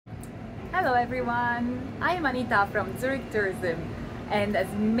Hello everyone, I am Anita from Zurich Tourism, and as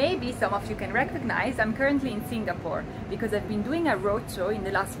maybe some of you can recognize, I'm currently in Singapore because I've been doing a roadshow in the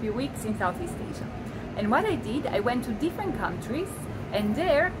last few weeks in Southeast Asia. And what I did, I went to different countries, and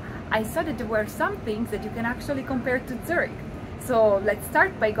there I saw that there were some things that you can actually compare to Zurich. So let's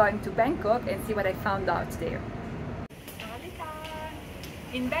start by going to Bangkok and see what I found out there.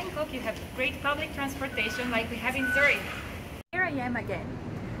 In Bangkok you have great public transportation like we have in Zurich. Here I am again.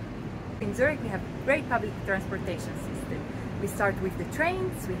 In Zurich we have great public transportation system. We start with the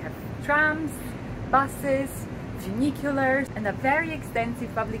trains, we have trams, buses, funiculars, and a very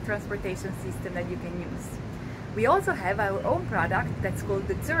extensive public transportation system that you can use. We also have our own product that's called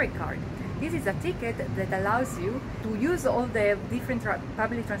the Zurich Card. This is a ticket that allows you to use all the different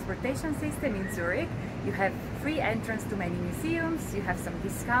public transportation system in Zurich. You have free entrance to many museums, you have some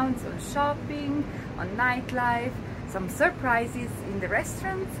discounts on shopping, on nightlife, some surprises in the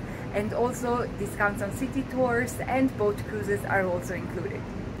restaurants, and also discounts on city tours, and boat cruises are also included.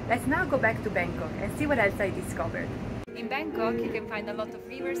 Let's now go back to Bangkok and see what else I discovered. In Bangkok you can find a lot of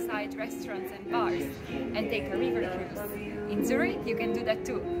riverside restaurants and bars and take a river cruise. In Zurich you can do that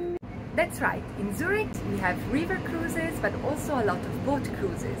too. That's right, in Zurich we have river cruises but also a lot of boat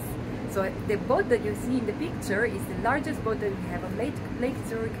cruises. So the boat that you see in the picture is the largest boat that we have on Lake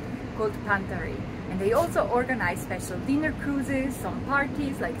Zurich, called Panta-Rhei. And they also organize special dinner cruises, some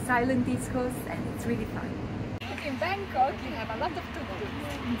parties like silent discos, and it's really fun. In Bangkok you have a lot of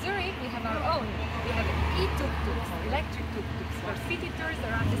tuk-tuks. In Zurich we have our own. We have e-tuk-tuks, electric tuk-tuks, for city tours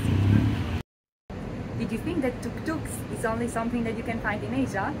around the city. Did you think that tuk-tuks is only something that you can find in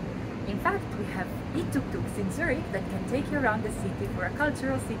Asia? In fact, we have e-tuk-tuks in Zurich that can take you around the city for a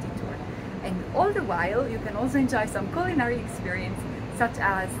cultural city tour. And all the while you can also enjoy some culinary experience, such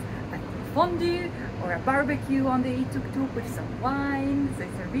as fondue or a barbecue on the e-tuk-tuk with some wine, so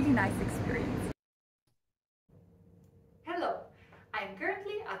it's a really nice experience. Hello, I'm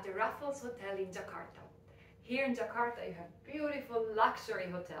currently at the Raffles Hotel in Jakarta. Here in Jakarta you have beautiful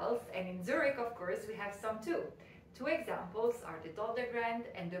luxury hotels, and in Zurich of course we have some too. Two examples are the Dolder Grand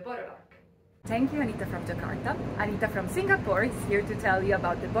and the Borolak. Thank you, Anita from Jakarta. Anita from Singapore is here to tell you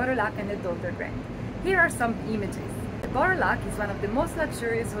about the Borolak and the Dolder Grand. Here are some images. The Borolak is one of the most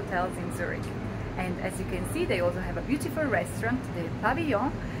luxurious hotels in Zurich, and as you can see they also have a beautiful restaurant, the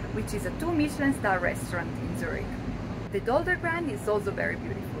Pavillon, which is a 2 Michelin star restaurant in Zurich. The Dolder Grand is also very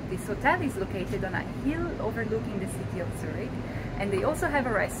beautiful. This hotel is located on a hill overlooking the city of Zurich, and they also have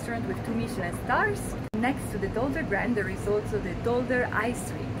a restaurant with 2 Michelin stars. Next to the Dolder Grand there is also the Dolder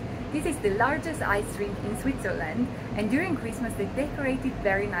Ice Rink. This is the largest ice rink in Switzerland, and during Christmas they decorate it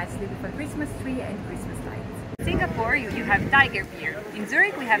very nicely with a Christmas tree and Christmas lights. In Singapore you have Tiger beer. In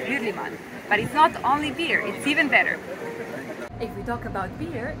Zurich we have Hürlimann, but it's not only beer, it's even better. If we talk about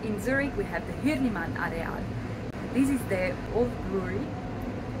beer, in Zurich we have the Hürlimann Areal. This is the old brewery,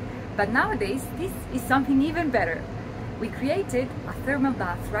 but nowadays this is something even better. We created a thermal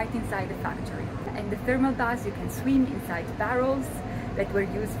bath right inside the factory, and the thermal baths you can swim inside barrels that were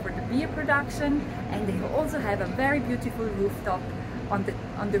used for the beer production, and they also have a very beautiful rooftop on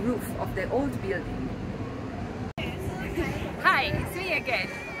the roof of the old building. Hi, it's me again.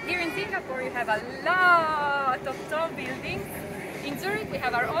 Here in Singapore you have a lot of tall buildings. In Zurich we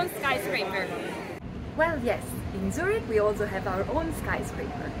have our own skyscraper. Well, yes, in Zurich we also have our own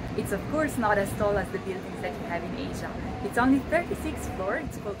skyscraper. It's of course not as tall as the buildings that you have in Asia. It's only 36th floor,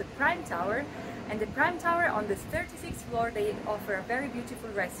 it's called the Prime Tower, and the Prime Tower, on this 36th floor they offer a very beautiful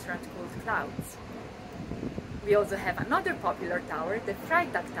restaurant called Clouds. We also have another popular tower, the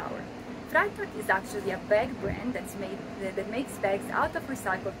Freitag Tower. Freitag is actually a bag brand that makes bags out of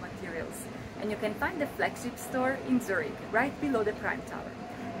recycled materials, and you can find the flagship store in Zurich, right below the Prime Tower.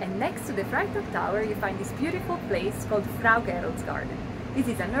 And next to the Freitag Tower you find this beautiful place called Frau Gerolds Garden. This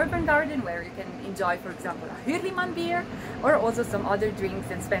is an urban garden where you can enjoy, for example, a Hürlimann beer or also some other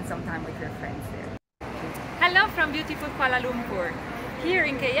drinks and spend some time with your friends there. Hello from beautiful Kuala Lumpur. Here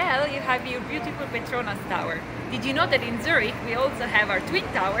in KL you have your beautiful Petronas Tower. Did you know that in Zurich we also have our twin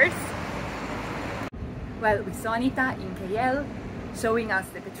towers? Well, we saw Anita in KL showing us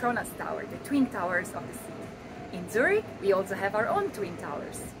the Petronas Tower, the twin towers of the city. In Zurich we also have our own twin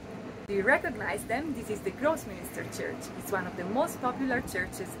towers. Do you recognize them? This is the Grossmünster Church. It's one of the most popular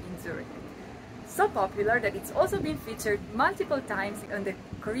churches in Zurich. So popular that it's also been featured multiple times on the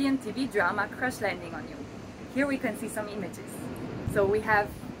Korean TV drama Crash Landing on You. Here we can see some images. So we have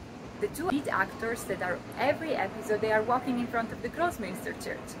the two lead actors that are every episode they are walking in front of the Grossmünster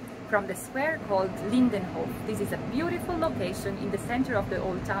Church from the square called Lindenhof. This is a beautiful location in the center of the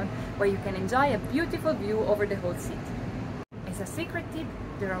old town where you can enjoy a beautiful view over the whole city. As a secret tip,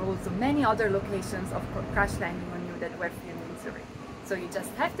 there are also many other locations of crash landing on you that were filmed in Zurich. So you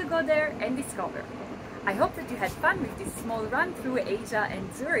just have to go there and discover. I hope that you had fun with this small run through Asia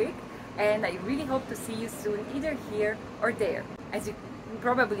and Zurich, and I really hope to see you soon, either here or there. As you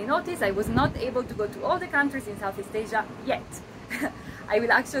probably noticed, I was not able to go to all the countries in Southeast Asia yet. I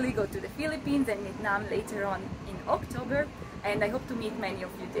will actually go to the Philippines and Vietnam later on in October, and I hope to meet many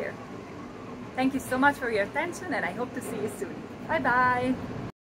of you there. Thank you so much for your attention, and I hope to see you soon. Bye bye!